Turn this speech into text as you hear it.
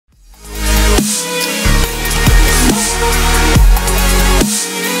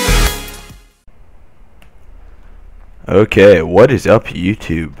Okay, what is up,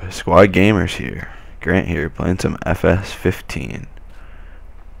 YouTube? Squad Gamers here. Grant here, playing some FS15.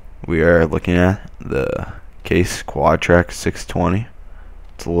 We are looking at the Case Quadtrac 620.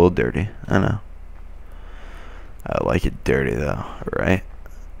 It's a little dirty, I know. I like it dirty though, right?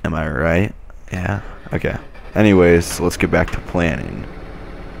 Am I right? Yeah? Okay. Anyways, let's get back to planning.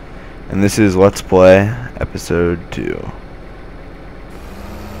 And this is Let's Play Episode 2.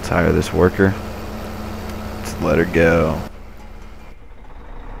 Let's hire this worker. Let her go.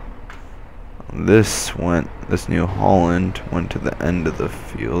 This New Holland went to the end of the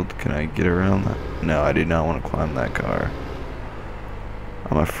field. Can I get around that? No, I do not want to climb that car.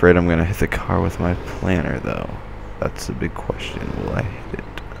 I'm afraid I'm gonna hit the car with my planner though. That's the big question. Will I hit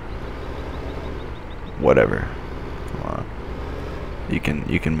it? Whatever. Come on. You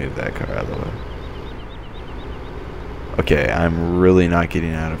can move that car out of the way. Okay, I'm really not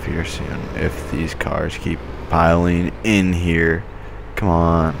getting out of here soon if these cars keep piling in here. Come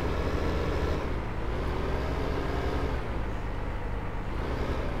on.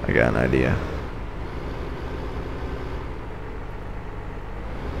 I got an idea.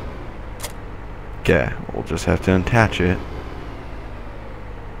 Okay, we'll just have to attach it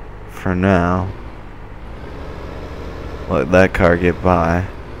for now. Let that car get by.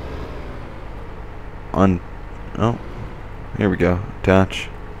 Oh, here we go. Attach.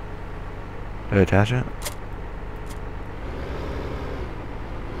 Did I attach it?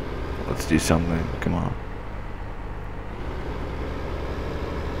 Let's do something. Come on.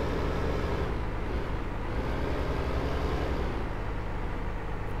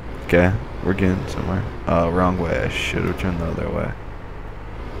 Okay, we're getting somewhere. Oh, wrong way. I should have turned the other way.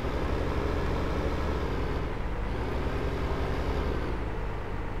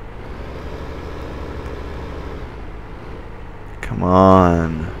 Come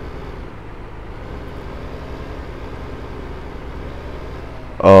on.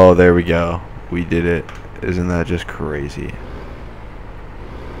 Oh, there we go. We did it. Isn't that just crazy?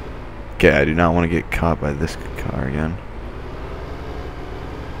 Okay, I do not want to get caught by this car again.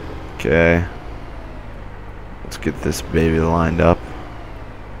 Okay. Let's get this baby lined up.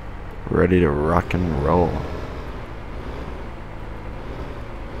 Ready to rock and roll.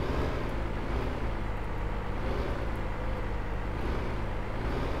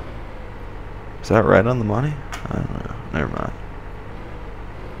 Is that right on the money? I don't know. Never mind.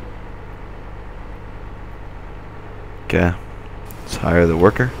 Okay, let's hire the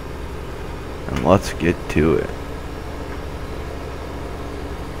worker and let's get to it.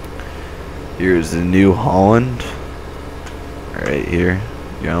 Here's the New Holland right here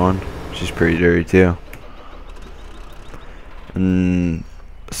going. She's pretty dirty too. And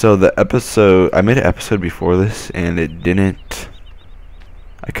so the episode, I made an episode before this and I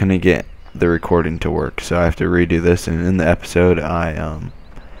couldn't get the recording to work, so I have to redo this. And in the episode I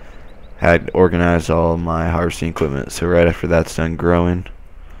had organized all my harvesting equipment, so right after that's done growing,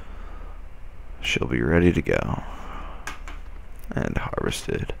 she'll be ready to go and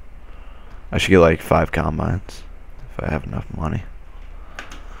harvested. I should get like 5 combines if I have enough money.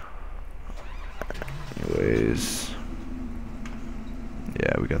 Anyways,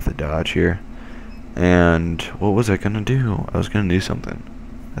 yeah, we got the Dodge here. And what was I gonna do? I was gonna do something.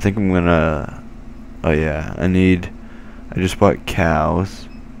 I think I'm gonna, oh yeah, I just bought cows.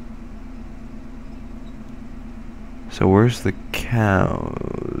 So where's the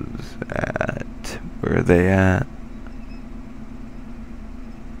cows at? Where are they at?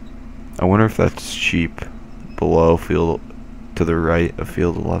 I wonder if that's sheep below field to the right of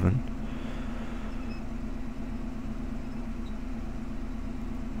field 11.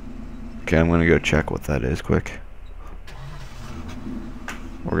 Okay, I'm gonna go check what that is quick.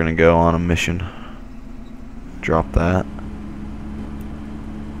 We're gonna go on a mission. Drop that.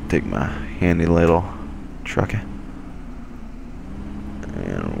 Take my handy little truck.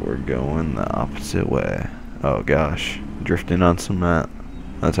 And we're going the opposite way. Oh gosh, drifting on cement.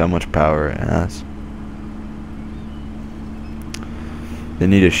 That's how much power it has. They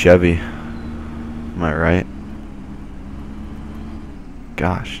need a Chevy. Am I right?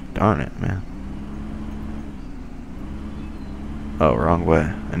 Gosh, darn it, man. Oh, wrong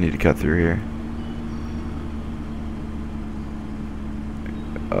way. I need to cut through here.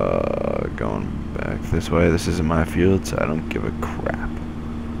 Going back this way. This isn't my field, so I don't give a crap.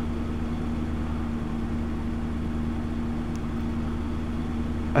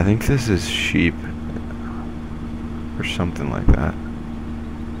 I think this is sheep or something like that.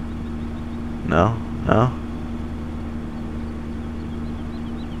 No? No?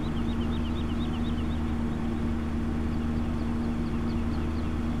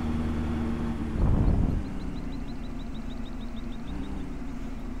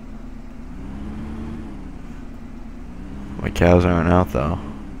 cows aren't out though.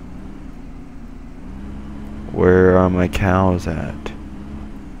 Where are my cows at?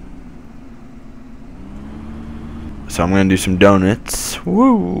 So I'm gonna do some donuts.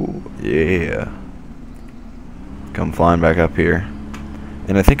 Woo! Yeah. Come flying back up here.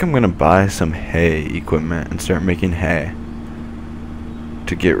 And I think I'm gonna buy some hay equipment and start making hay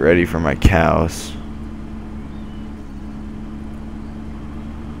to get ready for my cows.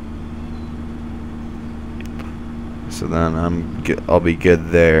 So then I'll be good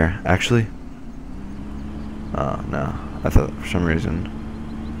there. Actually, oh no, I thought for some reason.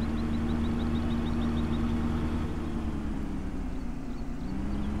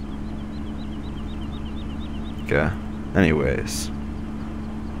 Okay. Anyways,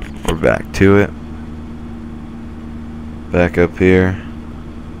 we're back to it. Back up here,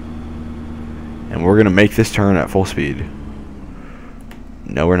 and we're gonna make this turn at full speed.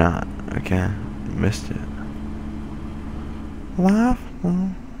 No, we're not. Okay, missed it.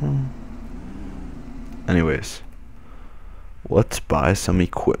 Anyways, let's buy some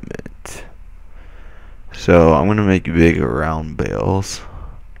equipment. So I'm gonna make big round bales.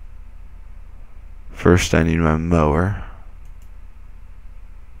 First I need my mower.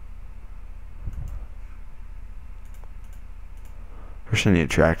 First I need a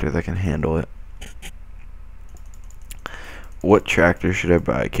tractor that can handle it. What tractor should I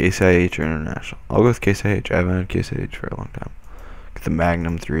buy? Case IH or International? I'll go with Case IH. I haven't had Case IH for a long time. Get the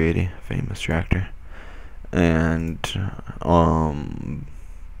Magnum 380, famous tractor. And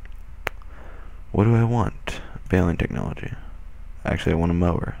what do I want? Baling technology. Actually, I want a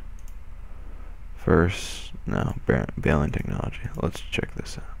mower. First, no, baling technology. Let's check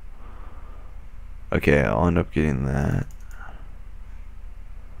this out. Okay, I'll end up getting that.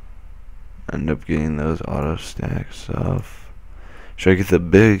 End up getting those auto stack stuff. Should I get the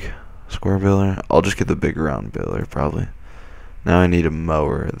big square baler? I'll just get the big round baler probably. Now I need a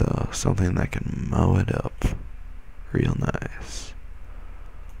mower though, something that can mow it up real nice.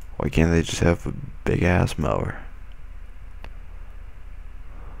 Why can't they just have a big ass mower?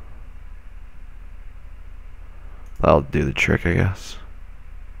 That'll do the trick, I guess.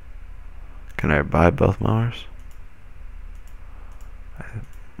 Can I buy both mowers?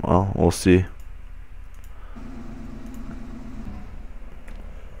 Well, we'll see.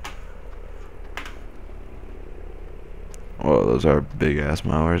 Oh, those are big ass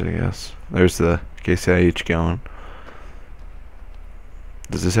mowers, I guess. There's the Case IH going.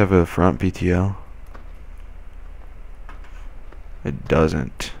 Does this have a front PTO? It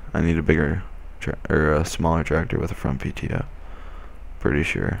doesn't. I need a bigger or a smaller tractor with a front PTO. Pretty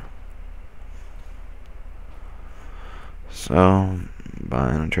sure. So,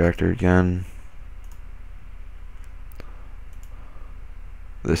 buying a tractor again.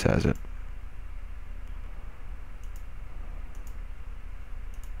 This has it.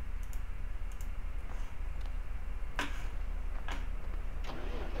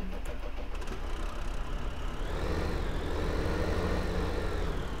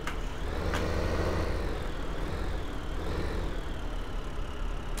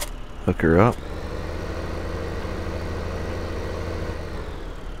 Hook her up.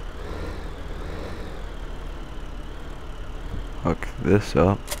 Hook this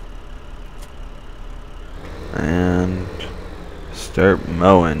up. And start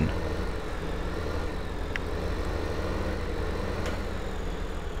mowing.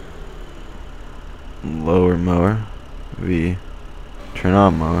 Lower mower. V. Turn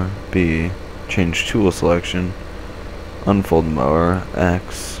on mower. B. Change tool selection. Unfold mower.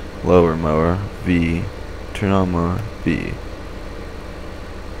 X. Lower mower. V. Turn on mower. B.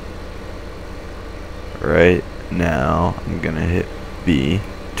 Right now I'm gonna hit B.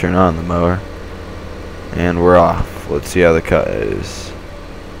 Turn on the mower. And we're off. Let's see how the cut is.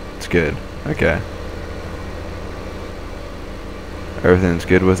 It's good. Okay. Everything's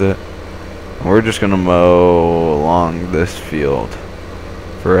good with it. And we're just gonna mow along this field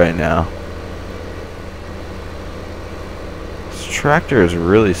for right now. This tractor is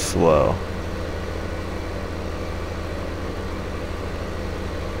really slow.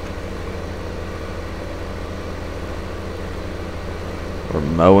 We're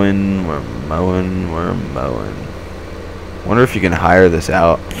mowing, we're mowing, we're mowing. Wonder if you can hire this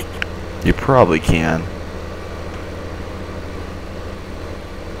out. You probably can.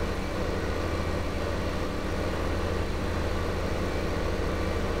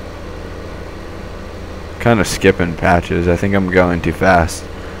 Kind of skipping patches. I think I'm going too fast.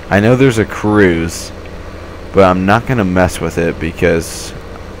 I know there's a cruise, but I'm not gonna mess with it because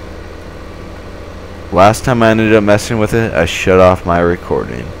last time I ended up messing with it, I shut off my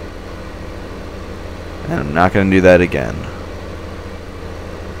recording. And I'm not gonna do that again.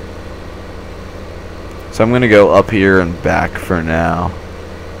 So I'm gonna go up here and back for now,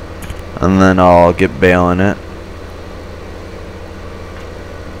 and then I'll get bailing it.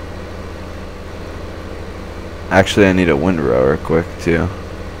 Actually, I need a windrower quick too.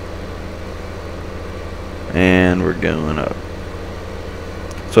 And we're going up.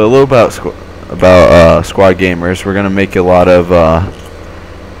 So a little about Squad Gamers. We're gonna make a lot of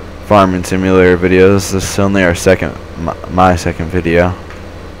farming simulator videos. This is only our my second video.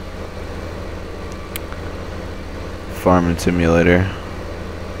 Farming simulator.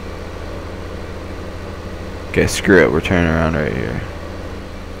 Okay, screw it. We're turning around right here.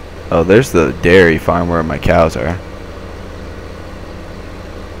 Oh, there's the dairy farm where my cows are.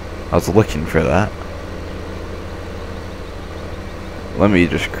 I was looking for that. Let me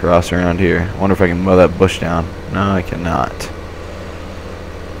just cross around here. I wonder if I can mow that bush down. No, I cannot.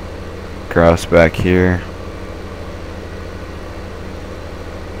 Cross back here.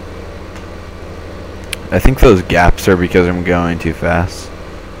 I think those gaps are because I'm going too fast.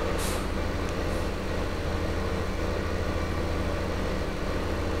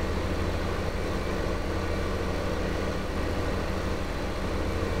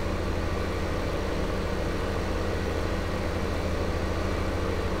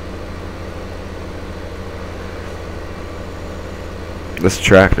 This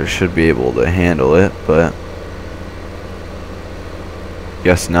tractor should be able to handle it, but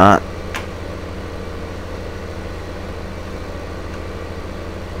guess not.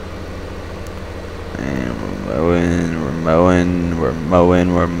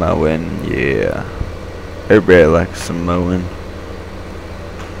 And we're mowing, yeah. Everybody likes some mowing.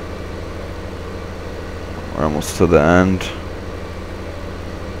 We're almost to the end.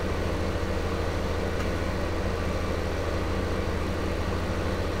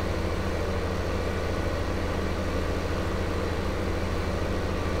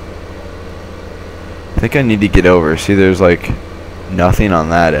 I think I need to get over. See, there's like nothing on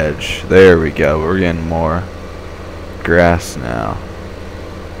that edge. There we go. We're getting more grass now.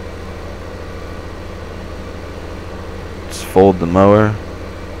 Let's fold the mower.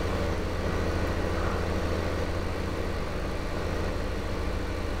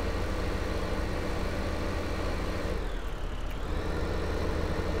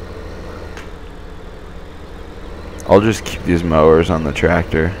 I'll just keep these mowers on the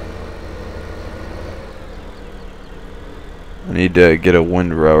tractor. I need to get a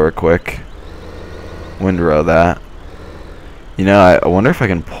windrower quick. Windrow that. You know, I wonder if I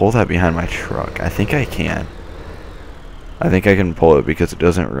can pull that behind my truck. I think I can. I think I can pull it because it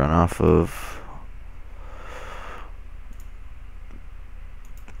doesn't run off of...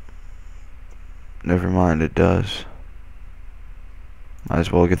 Never mind, it does. Might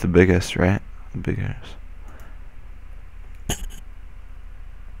as well get the biggest, right? The biggest.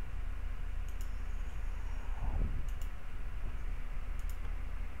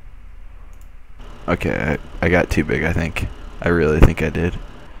 Okay, I got too big, I think. I really think I did.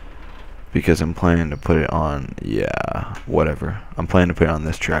 Because I'm planning to put it on, yeah, whatever. I'm planning to put it on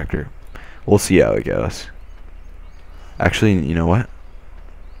this tractor. We'll see how it goes. Actually, you know what?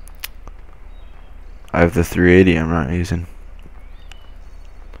 I have the 380 I'm not using.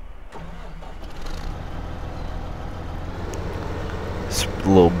 This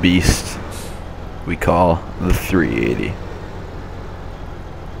little beast we call the 380.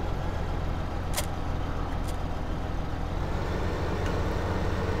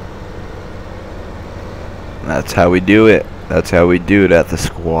 That's how we do it. That's how we do it at the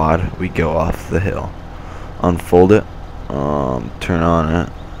squad. We go off the hill. Unfold it. Turn on it.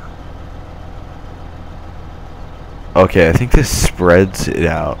 Okay, I think this spreads it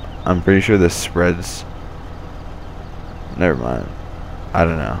out. I'm pretty sure this spreads. Never mind. I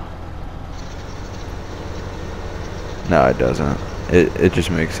don't know. No, it doesn't. It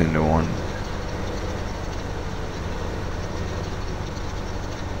just makes into one.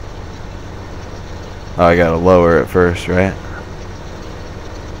 Oh, I gotta lower it first, right?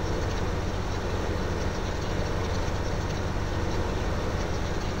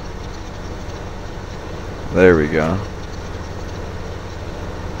 There we go.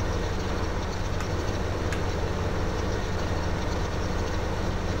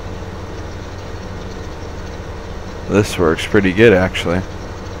 This works pretty good, actually.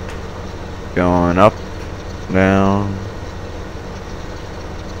 Going up, down.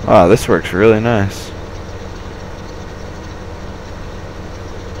 Wow, this works really nice.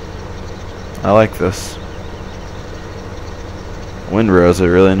 I like this. Windrows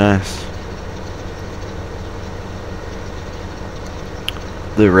are really nice.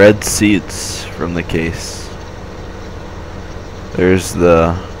 The red seats from the case. There's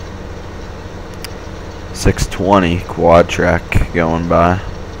the 620 quad track going by.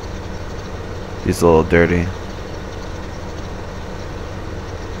 He's a little dirty.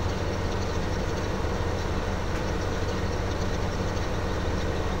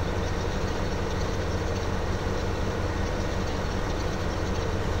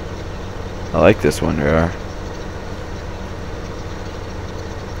 I like this window.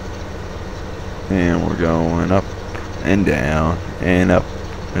 And we're going up and down and up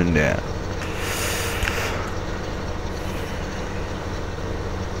and down.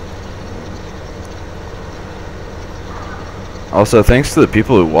 Also, thanks to the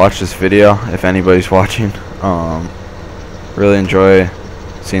people who watch this video, if anybody's watching. Really enjoy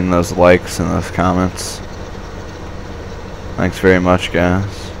seeing those likes and those comments. Thanks very much,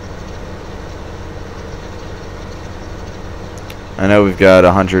 guys. I know we've got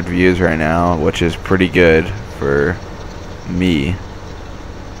 100 views right now, which is pretty good for me.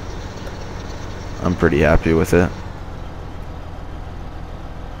 I'm pretty happy with it.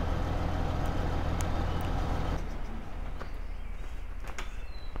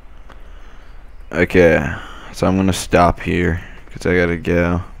 Okay, so I'm gonna stop here because I gotta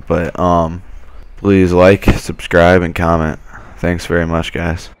go. But please like, subscribe, and comment. Thanks very much,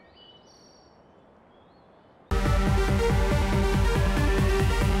 guys.